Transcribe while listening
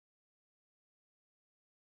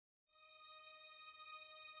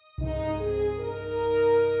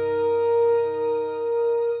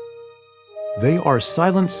They are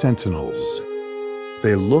silent sentinels.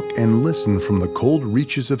 They look and listen from the cold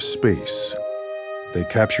reaches of space. They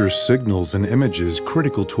capture signals and images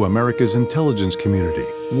critical to America's intelligence community,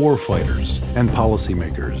 warfighters, and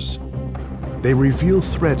policymakers. They reveal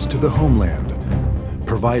threats to the homeland,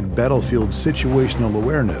 provide battlefield situational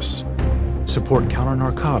awareness, support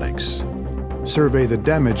counter-narcotics, survey the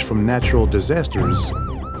damage from natural disasters,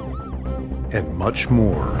 and much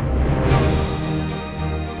more.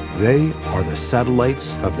 They are the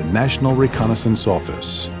satellites of the National Reconnaissance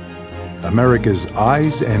Office, America's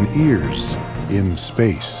eyes and ears in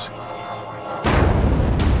space.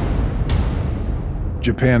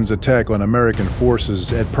 Japan's attack on American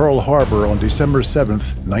forces at Pearl Harbor on December 7,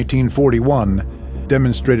 1941,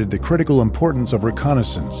 demonstrated the critical importance of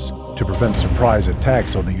reconnaissance to prevent surprise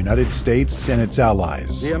attacks on the United States and its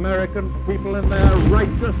allies. The American people in their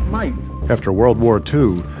righteous might. After World War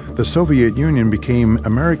II, the Soviet Union became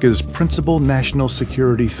America's principal national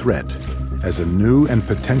security threat as a new and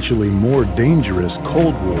potentially more dangerous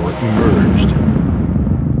Cold War emerged.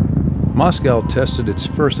 Moscow tested its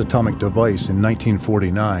first atomic device in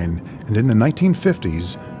 1949, and in the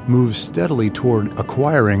 1950s moved steadily toward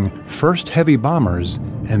acquiring first heavy bombers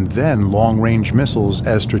and then long-range missiles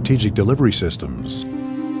as strategic delivery systems.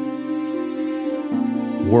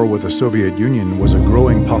 War with the Soviet Union was a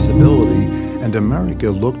growing possibility, and America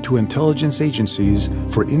looked to intelligence agencies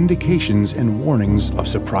for indications and warnings of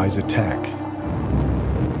surprise attack.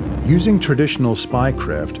 Using traditional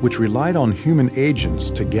spycraft, which relied on human agents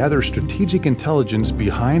to gather strategic intelligence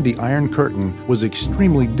behind the Iron Curtain, was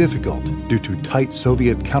extremely difficult due to tight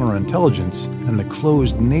Soviet counterintelligence and the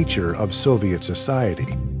closed nature of Soviet society.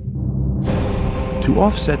 To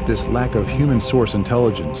offset this lack of human source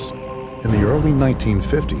intelligence, in the early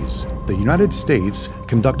 1950s, the United States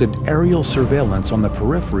conducted aerial surveillance on the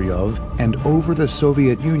periphery of and over the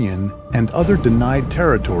Soviet Union and other denied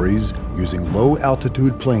territories using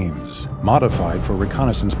low-altitude planes, modified for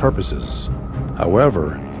reconnaissance purposes.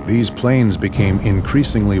 However, these planes became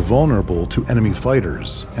increasingly vulnerable to enemy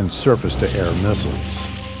fighters and surface-to-air missiles.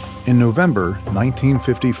 In November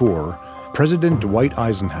 1954, President Dwight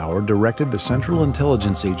Eisenhower directed the Central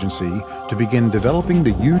Intelligence Agency to begin developing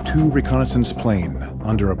the U-2 reconnaissance plane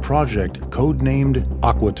under a project codenamed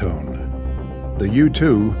Aquatone. The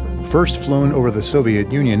U-2, first flown over the Soviet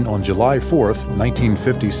Union on July 4,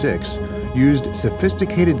 1956, used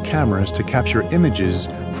sophisticated cameras to capture images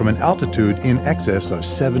from an altitude in excess of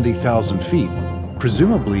 70,000 feet,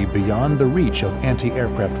 presumably beyond the reach of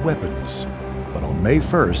anti-aircraft weapons. But on May 1,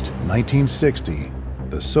 1960,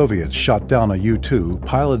 the Soviets shot down a U-2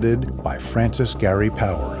 piloted by Francis Gary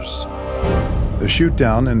Powers. The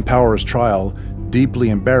shoot-down and Powers' trial deeply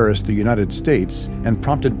embarrassed the United States and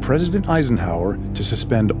prompted President Eisenhower to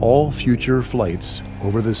suspend all future flights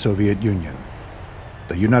over the Soviet Union.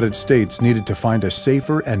 The United States needed to find a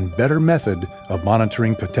safer and better method of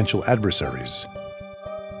monitoring potential adversaries.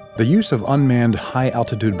 The use of unmanned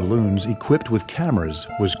high-altitude balloons equipped with cameras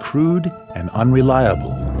was crude and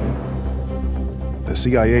unreliable. The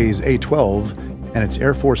CIA's A-12 and its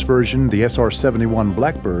Air Force version, the SR-71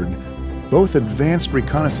 Blackbird, both advanced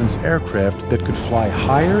reconnaissance aircraft that could fly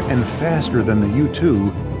higher and faster than the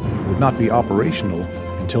U-2, would not be operational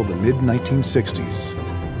until the mid-1960s.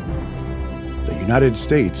 The United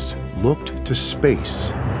States looked to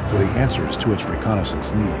space for the answers to its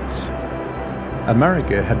reconnaissance needs.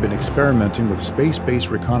 America had been experimenting with space-based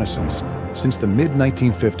reconnaissance since the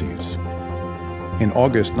mid-1950s. In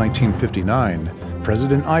August 1959,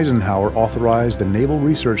 President Eisenhower authorized the Naval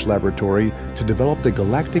Research Laboratory to develop the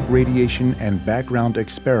Galactic Radiation and Background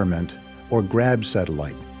Experiment, or GRAB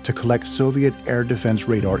satellite, to collect Soviet air defense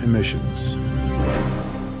radar emissions.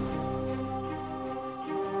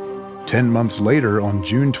 10 months later, on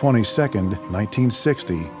June 22,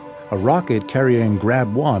 1960, a rocket carrying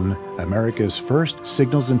GRAB-1, America's first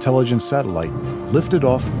signals intelligence satellite, lifted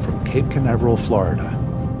off from Cape Canaveral, Florida.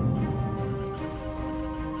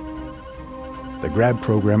 The GRAB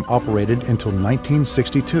program operated until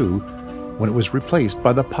 1962, when it was replaced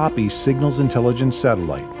by the Poppy Signals Intelligence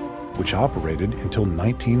Satellite, which operated until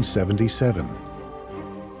 1977.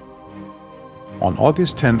 On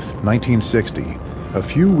August 10, 1960, a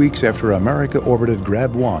few weeks after America orbited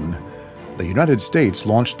GRAB-1, the United States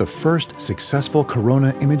launched the first successful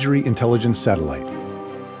Corona imagery intelligence satellite.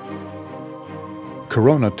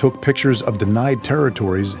 Corona took pictures of denied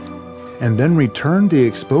territories and then returned the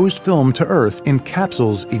exposed film to Earth in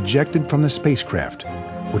capsules ejected from the spacecraft,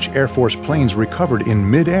 which Air Force planes recovered in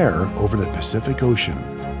mid-air over the Pacific Ocean.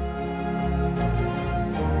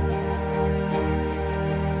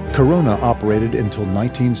 Corona operated until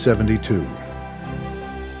 1972.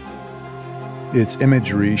 Its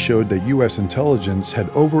imagery showed that U.S. intelligence had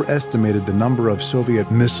overestimated the number of Soviet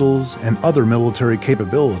missiles and other military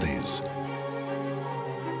capabilities.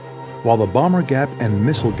 While the bomber gap and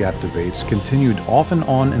missile gap debates continued off and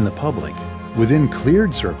on in the public, within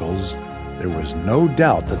cleared circles, there was no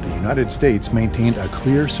doubt that the United States maintained a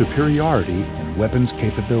clear superiority in weapons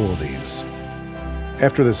capabilities.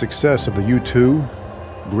 After the success of the U-2,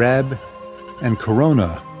 Grab, and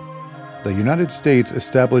Corona, the United States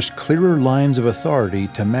established clearer lines of authority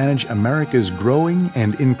to manage America's growing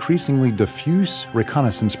and increasingly diffuse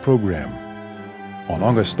reconnaissance program. On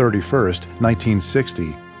August 31,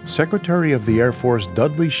 1960, Secretary of the Air Force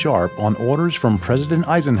Dudley Sharp, on orders from President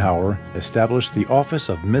Eisenhower, established the Office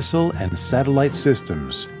of Missile and Satellite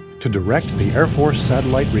Systems to direct the Air Force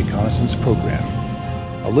Satellite Reconnaissance Program.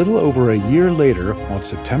 A little over a year later, on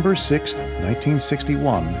September 6,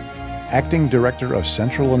 1961, Acting Director of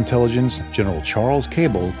Central Intelligence General Charles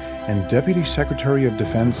Cable and Deputy Secretary of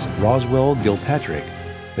Defense Roswell Gilpatrick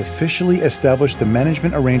officially established the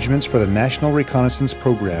management arrangements for the National Reconnaissance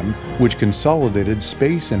Program, which consolidated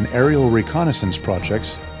space and aerial reconnaissance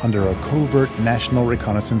projects under a covert National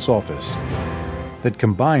Reconnaissance Office that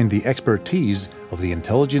combined the expertise of the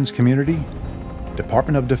intelligence community,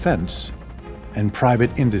 Department of Defense, and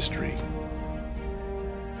private industry.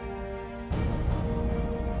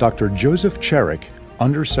 Dr. Joseph Cherick,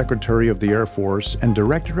 Undersecretary of the Air Force and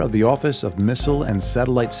Director of the Office of Missile and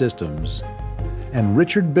Satellite Systems, and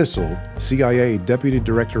Richard Bissell, CIA Deputy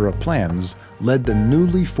Director of Plans, led the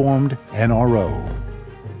newly formed NRO.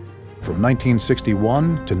 From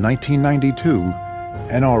 1961 to 1992,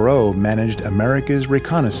 NRO managed America's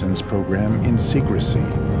reconnaissance program in secrecy.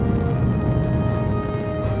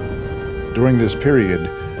 During this period,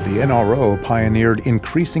 the NRO pioneered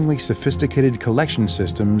increasingly sophisticated collection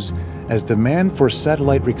systems as demand for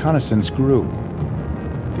satellite reconnaissance grew.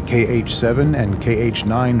 The KH-7 and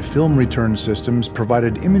KH-9 film return systems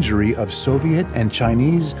provided imagery of Soviet and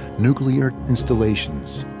Chinese nuclear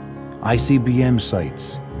installations, ICBM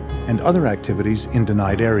sites, and other activities in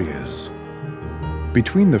denied areas.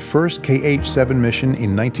 Between the first KH-7 mission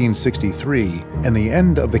in 1963 and the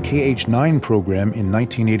end of the KH-9 program in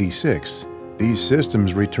 1986, these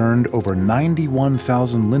systems returned over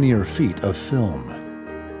 91,000 linear feet of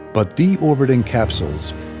film. But deorbiting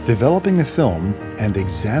capsules, developing the film, and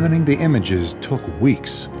examining the images took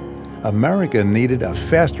weeks. America needed a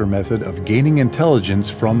faster method of gaining intelligence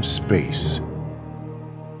from space.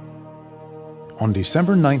 On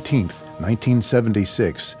December 19,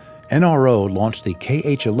 1976, NRO launched the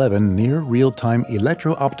KH-11 Near Real-Time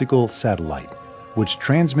Electro-Optical Satellite, which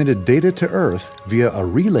transmitted data to Earth via a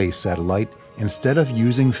relay satellite instead of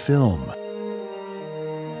using film.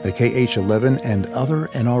 The KH-11 and other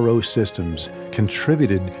NRO systems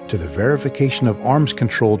contributed to the verification of arms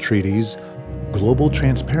control treaties, global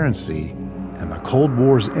transparency, and the Cold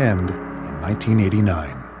War's end in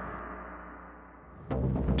 1989.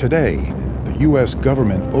 Today, the U.S.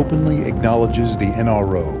 government openly acknowledges the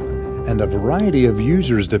NRO, and a variety of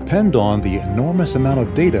users depend on the enormous amount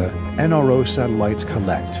of data NRO satellites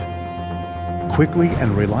collect. Quickly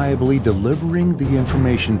and reliably delivering the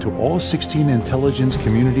information to all 16 intelligence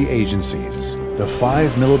community agencies, the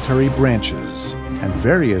 5 military branches, and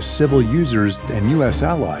various civil users and U.S.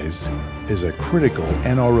 allies is a critical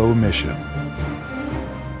NRO mission.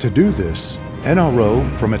 To do this,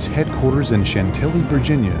 NRO, from its headquarters in Chantilly,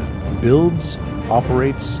 Virginia, builds,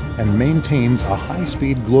 operates, and maintains a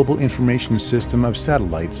high-speed global information system of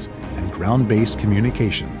satellites and ground-based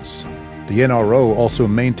communications. The NRO also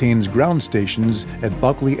maintains ground stations at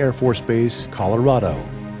Buckley Air Force Base, Colorado,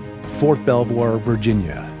 Fort Belvoir,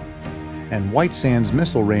 Virginia, and White Sands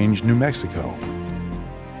Missile Range, New Mexico,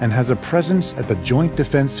 and has a presence at the Joint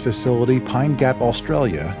Defense Facility, Pine Gap,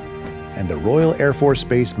 Australia, and the Royal Air Force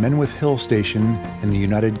Base Menwith Hill Station in the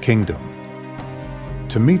United Kingdom.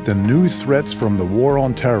 To meet the new threats from the War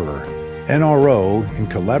on Terror, NRO, in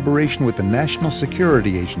collaboration with the National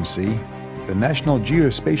Security Agency, the National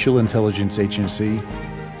Geospatial Intelligence Agency,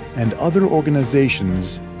 and other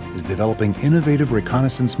organizations, is developing innovative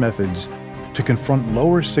reconnaissance methods to confront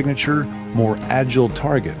lower signature, more agile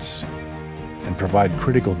targets, and provide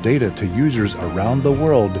critical data to users around the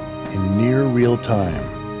world in near real time.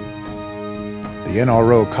 The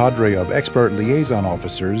NRO cadre of expert liaison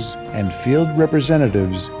officers and field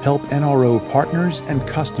representatives help NRO partners and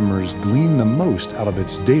customers glean the most out of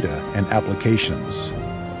its data and applications.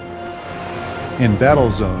 In battle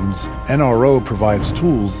zones, NRO provides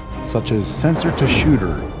tools such as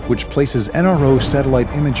sensor-to-shooter, which places NRO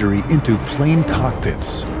satellite imagery into plane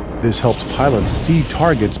cockpits, This helps pilots see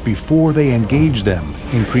targets before they engage them,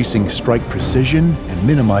 increasing strike precision and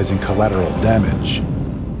minimizing collateral damage.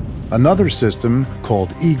 Another system,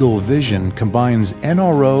 called Eagle Vision, combines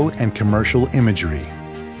NRO and commercial imagery.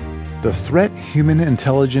 The Threat Human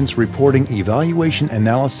Intelligence Reporting Evaluation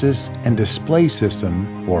Analysis and Display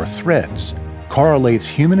System, or THREADS, correlates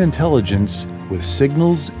human intelligence with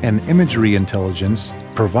signals and imagery intelligence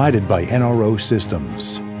provided by NRO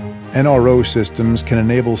systems. NRO systems can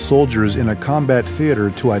enable soldiers in a combat theater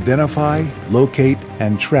to identify, locate,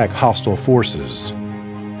 and track hostile forces,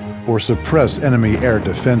 or suppress enemy air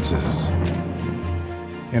defenses.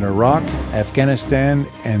 In Iraq, Afghanistan,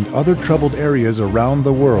 and other troubled areas around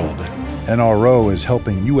the world, NRO is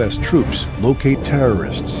helping U.S. troops locate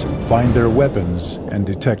terrorists, find their weapons, and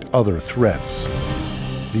detect other threats.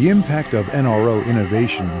 The impact of NRO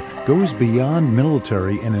innovation goes beyond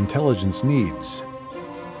military and intelligence needs.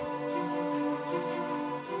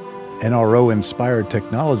 NRO-inspired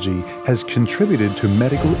technology has contributed to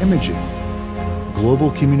medical imaging, global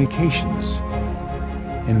communications,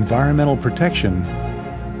 environmental protection,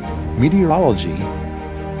 meteorology,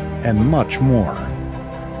 and much more.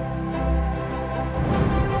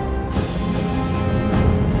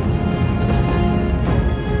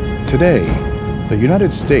 Today, the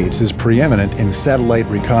United States is preeminent in satellite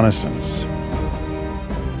reconnaissance.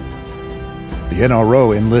 The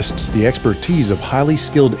NRO enlists the expertise of highly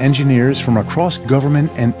skilled engineers from across government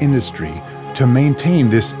and industry to maintain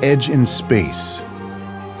this edge in space,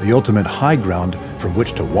 the ultimate high ground from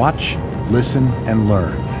which to watch, listen, and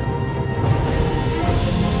learn.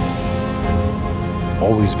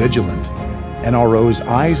 Always vigilant, NRO's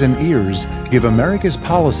eyes and ears give America's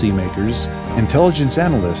policymakers, intelligence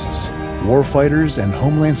analysts, warfighters, and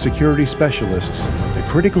homeland security specialists the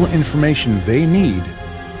critical information they need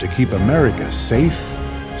to keep America safe,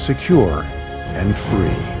 secure, and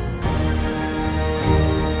free.